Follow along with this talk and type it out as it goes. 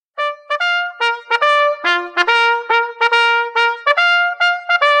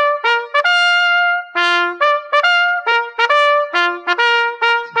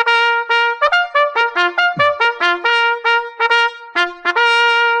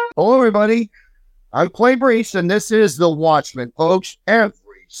Hello, everybody. I'm Clay Brees, and this is the Watchman, folks.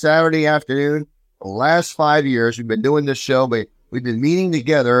 Every Saturday afternoon, for the last 5 years, we've been doing this show, but we've been meeting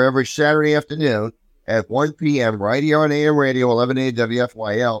together every Saturday afternoon at 1 p.m. right here on AM Radio, 1180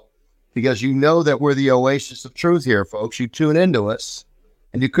 WFYL, because you know that we're the oasis of truth here, folks. You tune into us,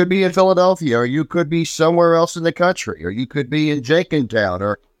 and you could be in Philadelphia, or you could be somewhere else in the country, or you could be in Jenkintown,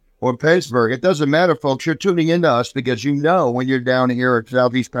 or Pittsburgh. It doesn't matter, folks. You're tuning into us because you know when you're down here in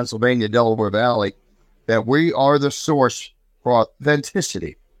Southeast Pennsylvania, Delaware Valley, that we are the source for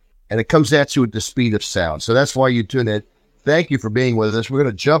authenticity. And it comes at you at the speed of sound. So that's why you tune in. Thank you for being with us. We're going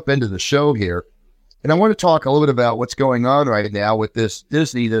to jump into the show here. And I want to talk a little bit about what's going on right now with this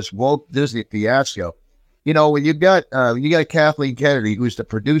woke Disney fiasco. You know, when you got Kathleen Kennedy, who's the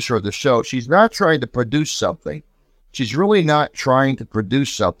producer of the show, she's not trying to produce something. She's really not trying to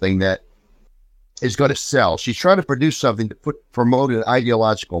produce something that is going to sell. She's trying to produce something to promote an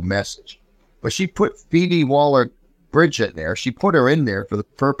ideological message. But she put Phoebe Waller-Bridge in there. She put her in there for the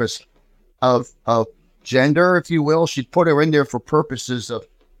purpose of gender, if you will. She put her in there for purposes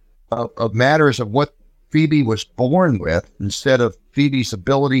of matters of what Phoebe was born with instead of Phoebe's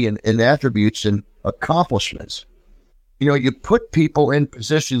ability and attributes and accomplishments. You know, you put people in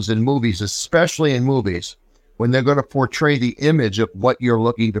positions in movies, especially in movies, when they're going to portray the image of what you're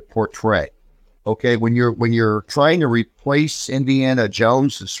looking to portray. Okay, when you're trying to replace Indiana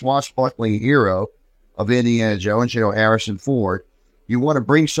Jones, the swashbuckling hero of Indiana Jones, you know, Harrison Ford, you want to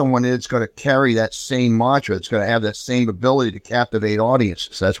bring someone in that's going to carry that same mantra, that's going to have that same ability to captivate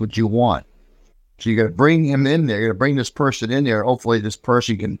audiences. That's what you want. So you're going to bring him in there, you're going to bring this person in there, hopefully this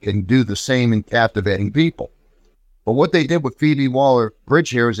person can do the same in captivating people. But what they did with Phoebe Waller-Bridge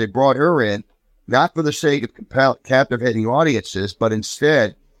here is they brought her in, not for the sake of captivating audiences, but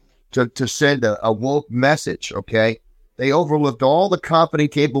instead to send a woke message, okay? They overlooked all the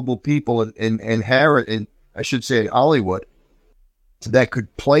competent, capable people in Hollywood that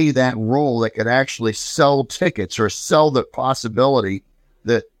could play that role, that could actually sell tickets or sell the possibility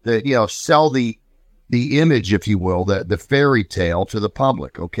that sell the image, if you will, the fairy tale to the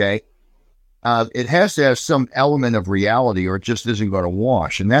public, okay? It has to have some element of reality or it just isn't going to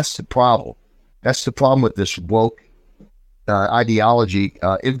wash, and that's the problem. That's the problem with this woke ideology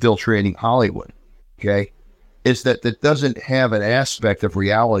infiltrating Hollywood, okay, is that it doesn't have an aspect of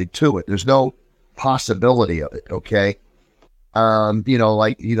reality to it. There's no possibility of it, okay?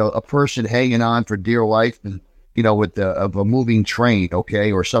 A person hanging on for dear life and, with of a moving train,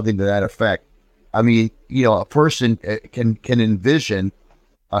 okay, or something to that effect. I mean, a person can envision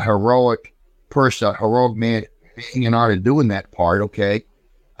a heroic person, a heroic man hanging on and doing that part, okay?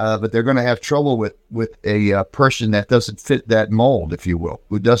 But they're going to have trouble with a person that doesn't fit that mold, if you will,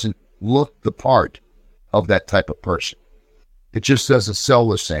 who doesn't look the part of that type of person. It just doesn't sell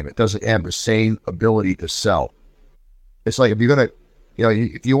the same. It doesn't have the same ability to sell. It's like if you're going to,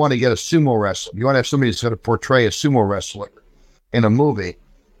 if you want to get a sumo wrestler, you want to have somebody that's going to portray a sumo wrestler in a movie,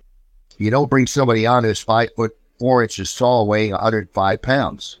 you don't bring somebody on who's 5'4" tall, weighing 105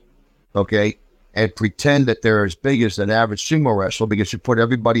 pounds, okay? And pretend that they're as big as an average sumo wrestler because you put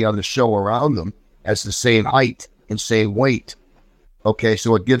everybody on the show around them as the same height and same weight. Okay,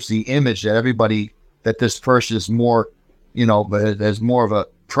 so it gives the image that this person is more, has more of a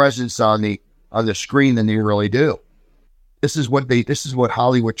presence on the screen than they really do. This is what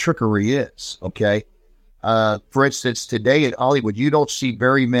Hollywood trickery is. Okay, for instance, today in Hollywood, you don't see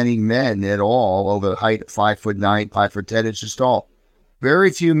very many men at all over the height of 5'9", 5'10" tall.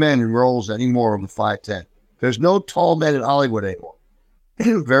 Very few men in roles anymore over 5'10". There's no tall men in Hollywood anymore.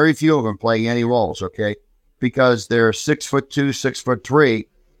 Very few of them playing any roles, okay? Because they're 6'2", 6'3",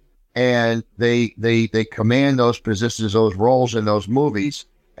 and they command those positions, those roles in those movies,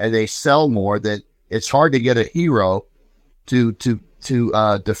 and they sell more. That it's hard to get a hero to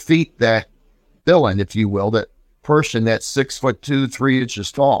defeat that villain, if you will, that person that's 6'2", 3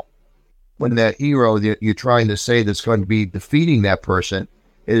 inches tall. When that hero that you're trying to say that's going to be defeating that person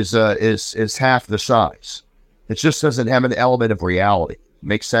is half the size. It just doesn't have an element of reality.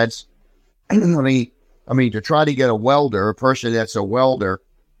 Makes sense? I mean, to try to get a person that's a welder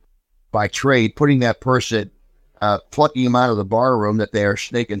by trade, putting that person, plucking him out of the bar room that they're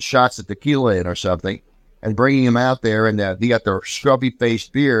snaking shots at tequila in or something, and bringing him out there and they got their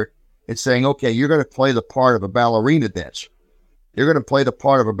scrubby-faced beard and saying, okay, you're going to play the part of a ballerina dancer. You're going to play the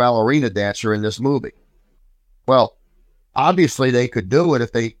part of a ballerina dancer in this movie. Well, obviously they could do it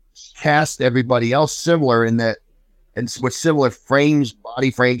if they cast everybody else similar in that, and with similar frames,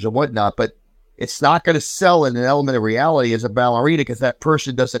 body frames and whatnot, but it's not going to sell in an element of reality as a ballerina because that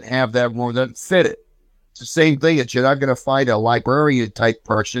person doesn't have that, or doesn't fit it. It's the same thing that you're not going to find a librarian type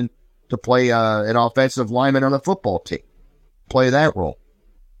person to play an offensive lineman on a football team, play that role.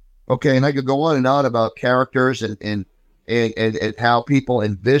 Okay, and I could go on and on about characters and how people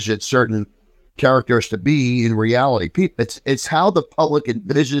envision certain characters to be in reality. It's how the public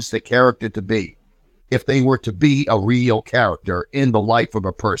envisions the character to be if they were to be a real character in the life of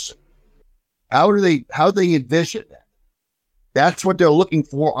a person. How do they envision that? That's what they're looking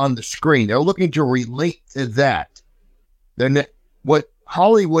for on the screen. They're looking to relate to that. Then what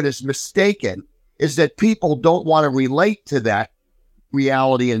Hollywood is mistaken is that people don't want to relate to that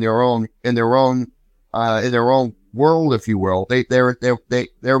reality in their own world, if you will.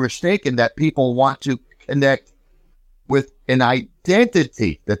 They're mistaken that people want to connect with an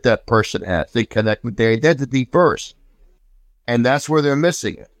identity that person has. They connect with their identity first, and that's where they're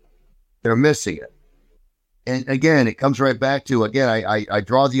missing it. They're missing it. And again, it comes right back to, again, I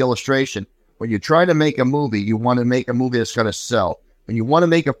draw the illustration. When you try to make a movie, you want to make a movie that's going to sell. When you want to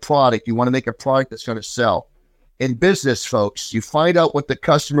make a product, you want to make a product that's going to sell. In business, folks, you find out what the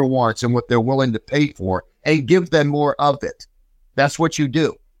customer wants and what they're willing to pay for and give them more of it. That's what you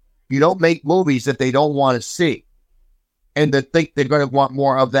do. You don't make movies that they don't want to see and that think they're going to want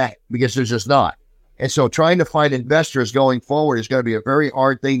more of that, because there's just not. And so trying to find investors going forward is going to be a very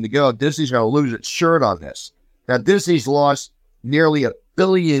hard thing to go. Disney's going to lose its shirt on this. Now, Disney's lost nearly $1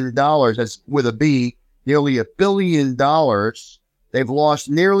 billion. That's with a B, nearly $1 billion. They've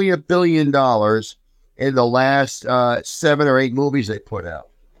lost nearly $1 billion in the last 7 or 8 movies they put out.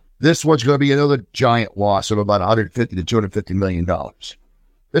 This one's going to be another giant loss of about $150 to $250 million.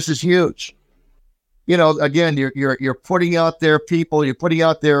 This is huge. You know, again, you're putting out there people. You're putting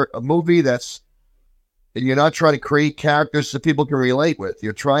out there a movie that's. And you're not trying to create characters that people can relate with.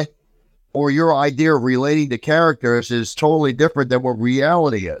 You're trying, or your idea of relating to characters is totally different than what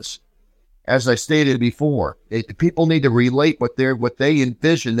reality is. As I stated before, people need to relate what they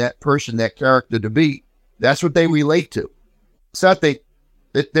envision that person, that character to be. That's what they relate to. It's not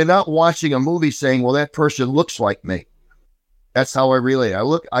they're not watching a movie saying, well, that person looks like me. That's how I relate.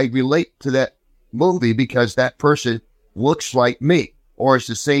 I relate to that movie because that person looks like me, or is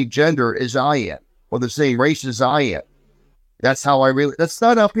the same gender as I am, or the same race as I am. That's how that's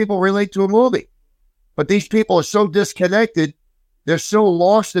not how people relate to a movie. But these people are so disconnected. They're so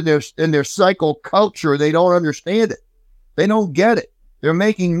lost in their cycle culture. They don't understand it. They don't get it. They're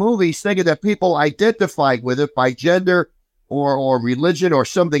making movies thinking that people identify with it by gender or religion or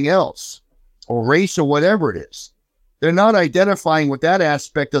something else, or race or whatever it is. They're not identifying with that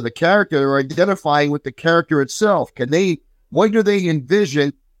aspect of the character. They're identifying with the character itself. What do they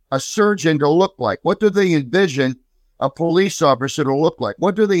envision a surgeon to look like? What do they envision a police officer to look like?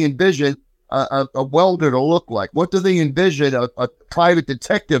 What do they envision a welder to look like? What do they envision a private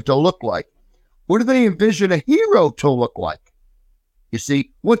detective to look like? What do they envision a hero to look like? You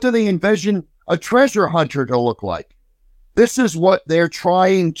see, what do they envision a treasure hunter to look like? This is what they're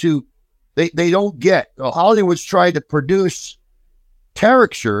trying to, they don't get. Hollywood's trying to produce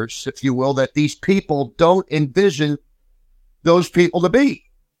characters, if you will, that these people don't envision those people to be.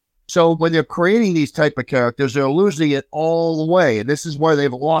 So when they're creating these type of characters, they're losing it all the way. And this is where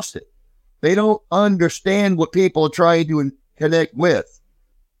they've lost it. They don't understand what people are trying to connect with.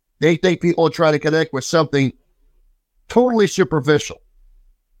 They think people are trying to connect with something totally superficial.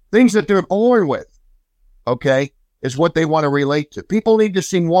 Things that they're born with, okay, is what they want to relate to. People need to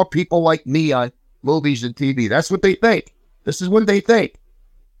see more people like me on movies and TV. That's what they think. This is what they think.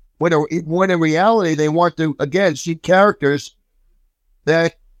 When in reality, they want to, again, see characters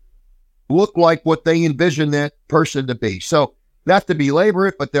that look like what they envision that person to be. So, not to belabor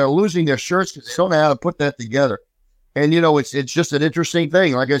it, but they're losing their shirts because they don't know how to put that together. And, you know, it's just an interesting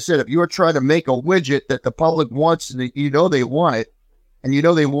thing. Like I said, if you're trying to make a widget that the public wants and you know they want it, and you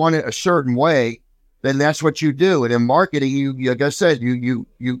know they want it a certain way, then that's what you do. And in marketing, you like I said, you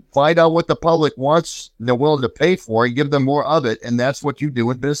find out what the public wants and they're willing to pay for, and give them more of it, and that's what you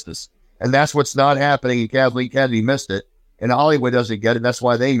do in business. And that's what's not happening. And Kathleen Kennedy missed it, and Hollywood doesn't get it. That's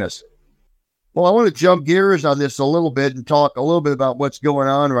why they miss it. Well, I want to jump gears on this a little bit and talk a little bit about what's going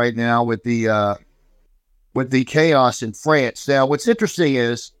on right now with the chaos in France. Now, what's interesting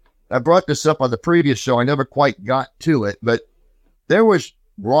is, I brought this up on the previous show. I never quite got to it, but there was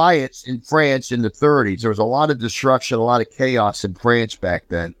riots in France in the 30s. There was a lot of destruction, a lot of chaos in France back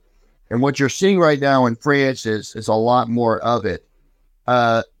then. And what you're seeing right now in France is a lot more of it.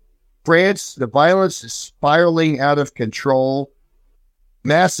 France, the violence is spiraling out of control.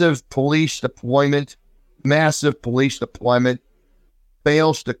 Massive police deployment fails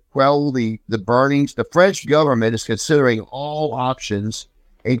to quell the burnings. The French government is considering all options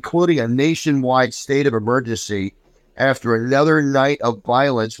including a nationwide state of emergency after another night of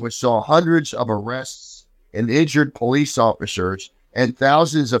violence which saw hundreds of arrests and injured police officers and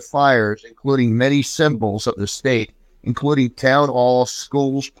thousands of fires, including many symbols of the state, including town halls,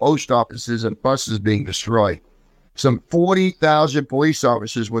 schools, post offices, and buses being destroyed. Some 40,000 police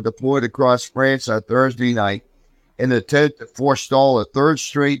officers were deployed across France on Thursday night in an attempt to forestall a third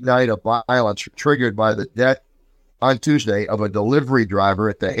straight night of violence triggered by the death on Tuesday of a delivery driver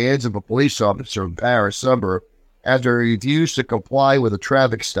at the hands of a police officer in Paris suburb after he refused to comply with a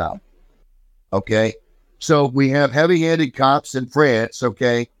traffic stop. Okay, so we have heavy-handed cops in France,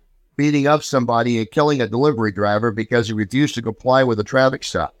 okay, beating up somebody and killing a delivery driver because he refused to comply with a traffic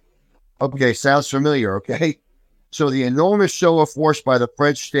stop. Okay, sounds familiar, okay? So the enormous show of force by the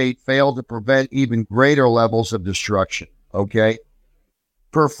French state failed to prevent even greater levels of destruction, okay?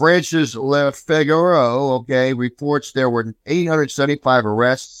 Per France's Le Figaro, okay, reports there were 875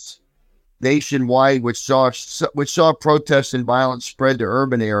 arrests nationwide, which saw protests and violence spread to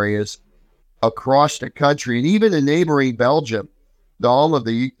urban areas across the country, and even in neighboring Belgium, the home of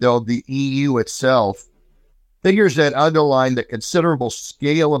the EU itself. Figures that underline the considerable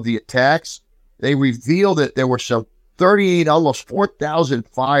scale of the attacks. They revealed that there were some 38, almost 4,000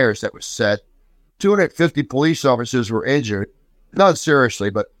 fires that were set. 250 police officers were injured. Not seriously,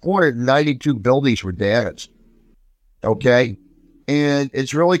 but 492 buildings were damaged. Okay? And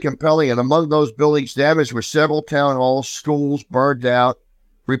it's really compelling. And among those buildings damaged were several town halls, schools burned out.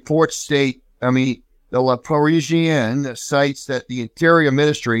 Reports state, the La Parisienne cites that the Interior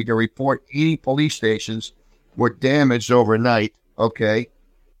Ministry to report 80 police stations were damaged overnight. Okay?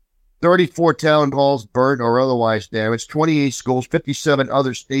 34 town halls burned or otherwise damaged, 28 schools, 57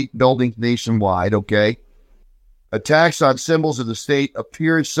 other state buildings nationwide. Okay? Attacks on symbols of the state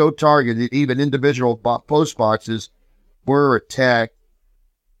appeared so targeted, even individual post boxes were attacked.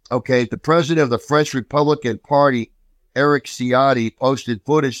 Okay, the president of the French Republican Party, Eric Ciotti, posted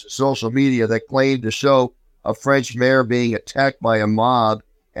footage to social media that claimed to show a French mayor being attacked by a mob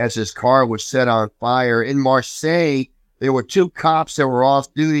as his car was set on fire. In Marseille, there were 2 cops that were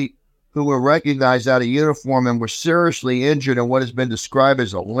off duty who were recognized out of uniform and were seriously injured in what has been described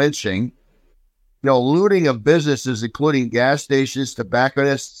as a lynching. Looting of businesses, including gas stations,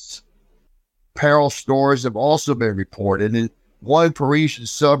 tobacconists, apparel stores, have also been reported. In one Parisian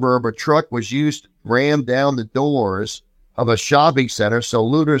suburb, a truck was used to ram down the doors of a shopping center so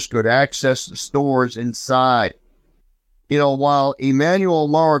looters could access the stores inside. While Emmanuel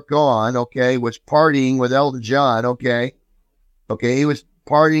Macron, okay, was partying with Elton John, okay, he was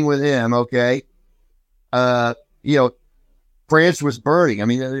partying with him, okay, France was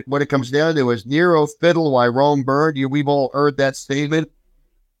burning. What it comes down to is Nero fiddled while Rome burned. We've all heard that statement.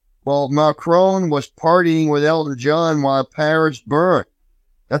 Well, Macron was partying with Elton John while Paris burned.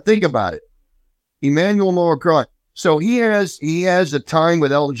 Now think about it. Emmanuel Macron. So he has a time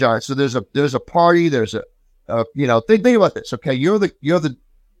with Elton John. So there's a party. There's think about this. Okay, you're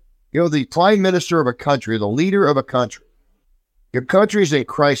the prime minister of a country, the leader of a country. Your country's in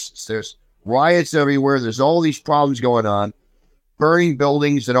crisis. There's riots everywhere. There's all these problems going on. Burning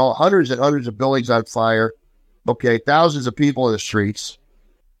buildings and hundreds and hundreds of buildings on fire. Okay, thousands of people in the streets.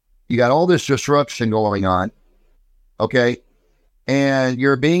 You got all this disruption going on. Okay, and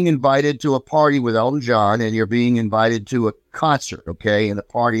you're being invited to a party with Elton John, and you're being invited to a concert, okay, and a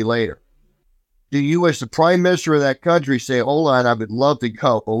party later. Do you, as the prime minister of that country, say, hold on, I would love to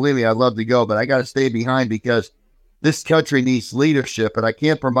go. Believe me, I'd love to go, but I got to stay behind because this country needs leadership, and I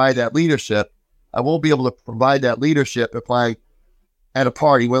can't provide that leadership. I won't be able to provide that leadership if I'm at a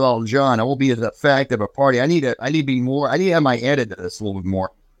party with Elton John. I won't be as effective at a party. I need to be more. I need to have my head into this a little bit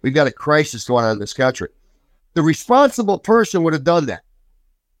more. We've got a crisis going on in this country. The responsible person would have done that.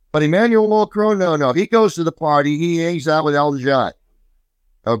 But Emmanuel Macron, no. He goes to the party. He hangs out with Elton John.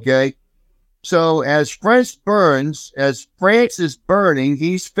 Okay? So as France is burning,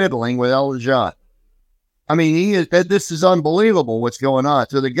 he's fiddling with Elton John. This is unbelievable what's going on.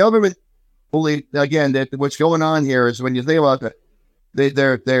 So the government believe, again, that what's going on here is when you think about that,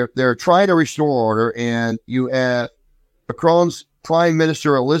 they're trying to restore order, and you have Macron's Prime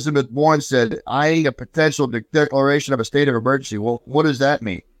Minister Elizabeth Warren said, eyeing a potential declaration of a state of emergency. Well, what does that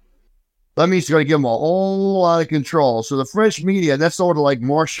mean? That means it's going to give them a whole lot of control. So the French media, that's sort of like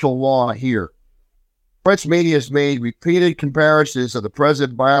martial law here. French media has made repeated comparisons of the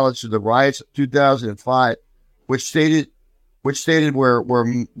present violence to the riots of 2005, which stated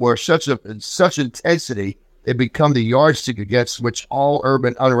were such intensity it become the yardstick against which all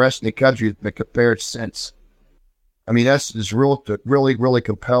urban unrest in the country has been compared since. That's really, really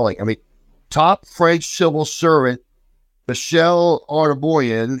compelling. Top French civil servant Michelle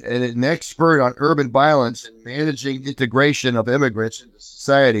Arboyan, an expert on urban violence and managing integration of immigrants into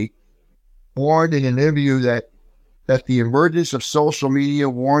society, warned in an interview that the emergence of social media,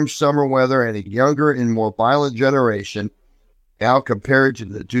 warm summer weather, and a younger and more violent generation, now compared to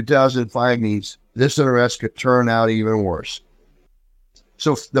the 2005 means this unrest could turn out even worse.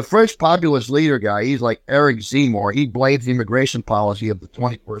 So the French populist leader guy, he's like Eric Zemmour. He blames the immigration policy of the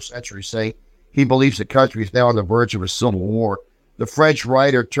 21st century, saying he believes the country is now on the verge of a civil war. The French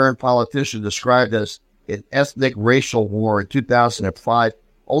writer turned politician described as an ethnic racial war in 2005.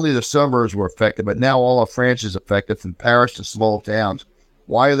 Only the suburbs were affected, but now all of France is affected, from Paris to small towns.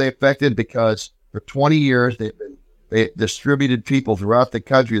 Why are they affected? Because for 20 years they distributed people throughout the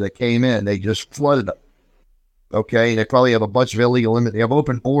country that came in. They just flooded them. Okay, they probably have a bunch of illegal immigrants. They have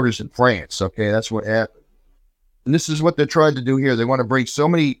open borders in France. Okay, that's what happened. And this is what they're trying to do here. They want to bring so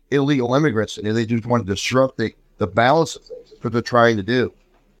many illegal immigrants in here. They just want to disrupt the balance of things. That's what they're trying to do.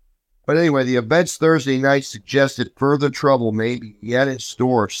 But anyway, the events Thursday night suggested further trouble may be yet in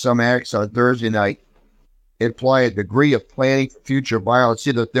store if some acts on Thursday night imply a degree of planning for future violence.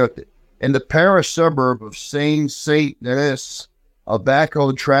 In the Paris suburb of Saint-Denis, a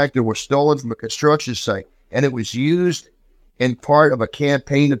backhoe tractor was stolen from a construction site, and it was used in part of a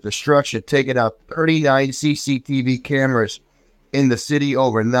campaign of destruction, taking out 39 CCTV cameras in the city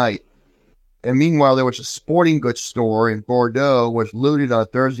overnight. And meanwhile, there was a sporting goods store in Bordeaux was looted on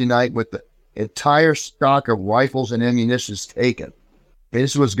Thursday night with the entire stock of rifles and ammunition taken.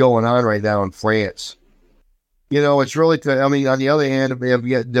 This is what's going on right now in France. You know, it's really, on the other hand,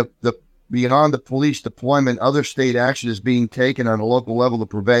 beyond the police deployment, other state action is being taken on a local level to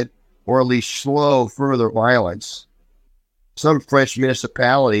prevent or at least slow further violence. Some French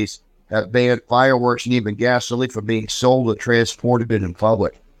municipalities have banned fireworks and even gasoline from being sold and transported in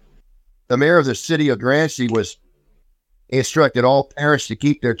public. The mayor of the city of Drancy was instructed all parents to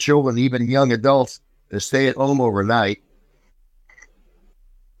keep their children, even young adults, to stay at home overnight.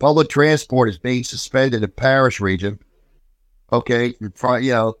 Public transport is being suspended in the Paris region. Okay,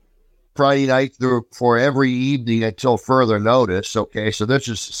 Friday night through for every evening until further notice. Okay, so they're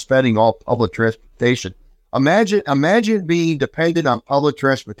just suspending all public transportation. Imagine being dependent on public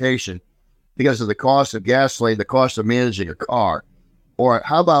transportation because of the cost of gasoline, the cost of managing a car, or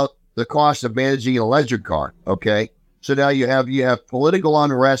how about the cost of managing an electric car? Okay, so now you have political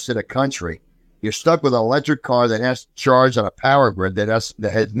unrest in a country. You're stuck with an electric car that has to charge on a power grid that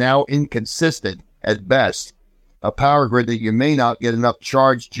is now inconsistent at best. A power grid that you may not get enough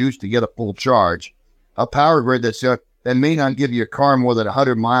charge juice to get a full charge. A power grid that may not give your car more than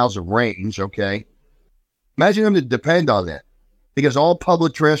 100 miles of range. Okay, imagine them to depend on that because all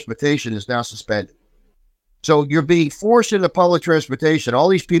public transportation is now suspended. So you're being forced into public transportation. All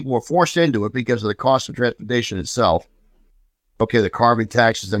these people were forced into it because of the cost of transportation itself. Okay, the carbon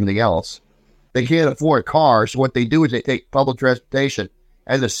taxes, everything else. They can't afford cars. So what they do is they take public transportation,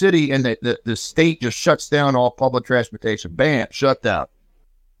 and the city and the state just shuts down all public transportation. Bam, shut down.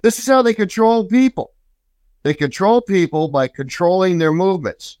 This is how they control people. They control people by controlling their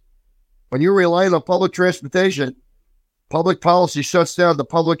movements. When you're relying on public transportation, public policy shuts down the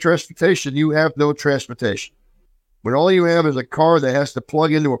public transportation, you have no transportation. When all you have is a car that has to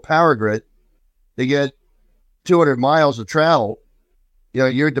plug into a power grid to get 200 miles of travel,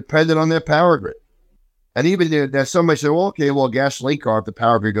 you're dependent on that power grid. And even that somebody said, a gasoline car, if the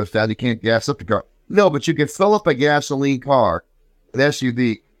power grid goes down, you can't gas up the car. No, but you can fill up a gasoline car, an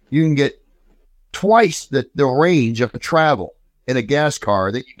SUV. You can get twice the range of the travel in a gas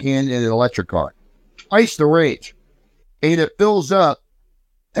car that you can in an electric car. Twice the range. And it fills up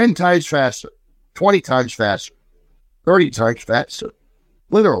 10 times faster, 20 times faster, 30 times faster.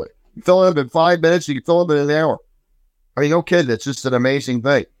 Literally. You fill it up in 5 minutes, you can fill it up in an hour. I mean, no kidding. It's just an amazing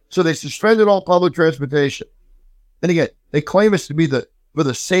thing. So they suspended all public transportation. And again, they claim it's to be for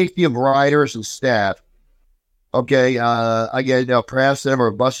the safety of riders and staff. Okay, again, perhaps there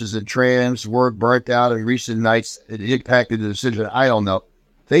were buses and trams were burnt out in recent nights. It impacted the decision. I don't know.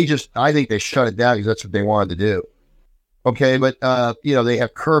 I think they shut it down because that's what they wanted to do. Okay, but, they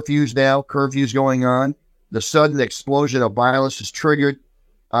have curfews going on. The sudden explosion of violence has triggered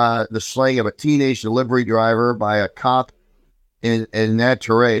the slaying of a teenage delivery driver by a cop in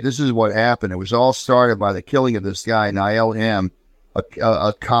Nanterre. This is what happened. It was all started by the killing of this guy, Niall M.,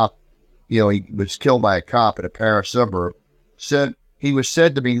 a cop. He was killed by a cop in a Paris suburb. He was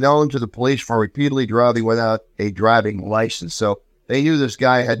said to be known to the police for repeatedly driving without a driving license. So they knew this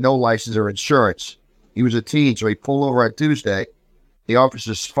guy had no license or insurance. He was a teen, so he pulled over on Tuesday. The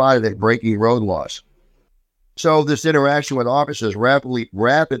officers spotted him breaking road laws. So this interaction with officers rapidly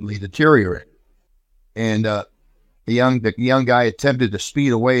deteriorated. And the young guy attempted to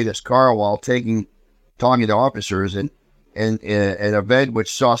speed away in his car while talking to officers, and an event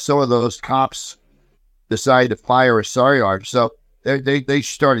which saw some of those cops decide to fire a sidearm. So they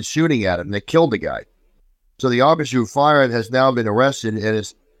started shooting at him. They killed the guy. So the officer who fired has now been arrested and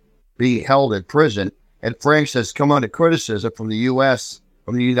is being held in prison. And Franks has come under criticism from the U.S.,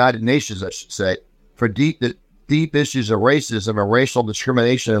 from the United Nations, I should say, for deep issues of racism and racial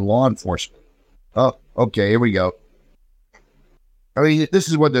discrimination in law enforcement. Oh, okay, here we go. I mean, this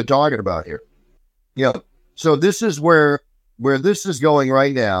is what they're talking about here. So this is where this is going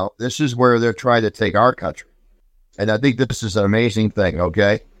right now. This is where they're trying to take our country. And I think this is an amazing thing,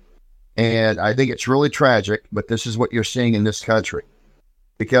 okay? And I think it's really tragic, but this is what you're seeing in this country.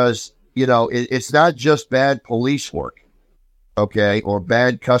 Because, it's not just bad police work, okay, or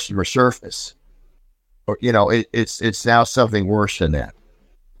bad customer service. Or, it's now something worse than that.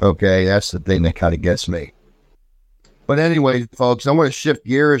 Okay, that's the thing that kind of gets me. But anyway, folks, I want to shift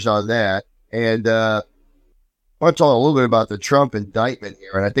gears on that. And I want to talk a little bit about the Trump indictment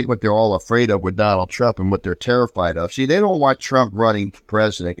here. And I think what they're all afraid of with Donald Trump and what they're terrified of. See, they don't want Trump running for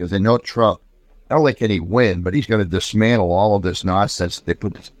president because they know Trump, not only can he win, but he's going to dismantle all of this nonsense that they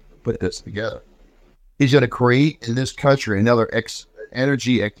put this together. He's going to create in this country another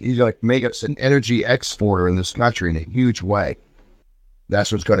energy. He's going to make us an energy exporter in this country in a huge way.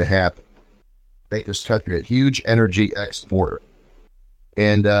 That's what's going to happen. Make this country a huge energy exporter.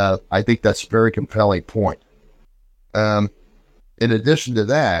 And I think that's a very compelling point. In addition to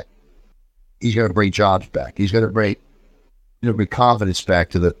that, he's going to bring jobs back. He's going to bring confidence back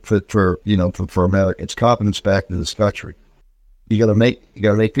to for Americans, confidence back to this country. You got to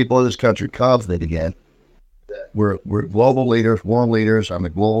make people in this country confident again. We're global leaders, world leaders on the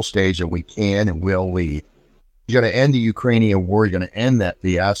global stage, and we can and will lead. You're going to end the Ukrainian war. You're going to end that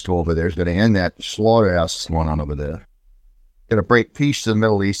fiasco over there. He's going to end that slaughterhouse that's going on over there. Going to bring peace to the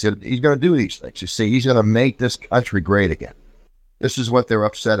Middle East. He's going to do these things. You see, he's going to make this country great again. This is what they're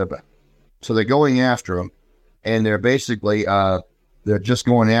upset about. So they're going after him, and they're basically they're just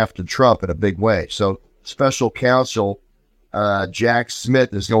going after Trump in a big way. So special counsel Jack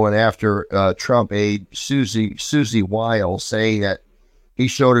Smith is going after Trump aide Susie Wiles, saying that he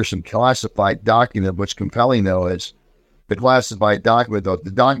showed her some classified document. What's compelling, though, is the classified document. Though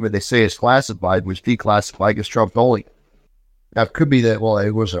the document they say is classified was declassified because Trump only. Now, it could be that, well,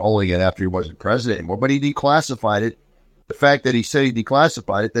 it wasn't only after he wasn't president anymore, but he declassified it. The fact that he said he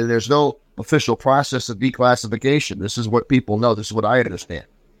declassified it, then there's no official process of declassification. This is what people know. This is what I understand.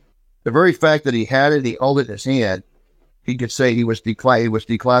 The very fact that he had it, he held it in his hand, he could say he was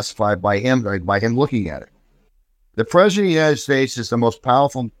declassified by him looking at it. The President of the United States is the most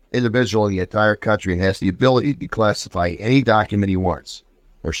powerful individual in the entire country and has the ability to declassify any document he wants,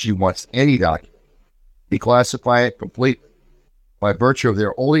 or she wants any document. Declassify it completely. By virtue of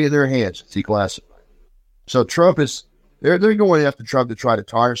they're only in their hands, it's declassified. So Trump is, they're going after Trump to try to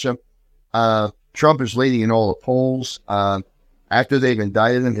tarnish him. Trump is leading in all the polls. After they've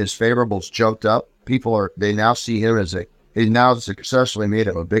indicted him, his favorables jumped up. They now see him he now successfully made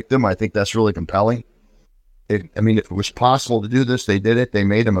him a victim. I think that's really compelling. If it was possible to do this, they did it. They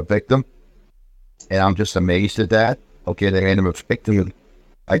made him a victim. And I'm just amazed at that. Okay, they made him a victim.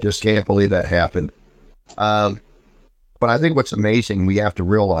 I just can't believe that happened. But I think what's amazing, we have to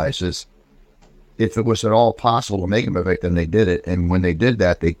realize, is if it was at all possible to make him a victim, they did it. And when they did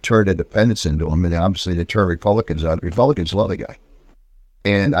that, they turned independents into him. And obviously they turned Republicans out. Republicans love the guy.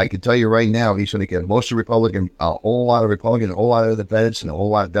 And I can tell you right now, he's going to get most of Republicans, a whole lot of Republicans, a whole lot of independents, and a whole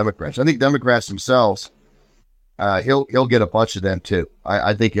lot of Democrats. I think Democrats themselves, he'll get a bunch of them too.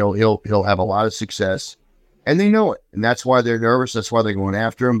 I think he'll have a lot of success. And they know it. And that's why they're nervous. That's why they're going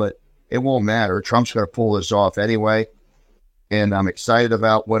after him. But it won't matter. Trump's going to pull this off anyway. And I'm excited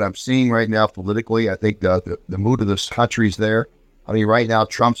about what I'm seeing right now politically. I think the mood of this country is there. I mean, right now,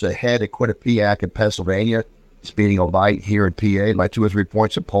 Trump's ahead at Quinnipiac in Pennsylvania. He's beating O'Biden here in PA by 2 or 3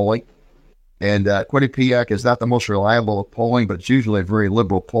 points of polling. And Quinnipiac is not the most reliable of polling, but it's usually a very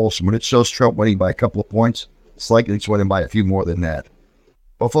liberal poll. So when it shows Trump winning by a couple of points, it's likely it's winning by a few more than that.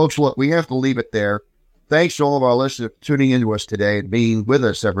 Well, folks, look, we have to leave it there. Thanks to all of our listeners for tuning in to us today and being with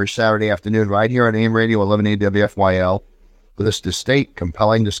us every Saturday afternoon right here on AM Radio 1180 WFYL. For this distinct,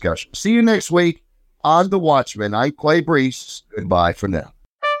 compelling discussion. See you next week on The Watchman. I'm Clay Brees. Goodbye for now.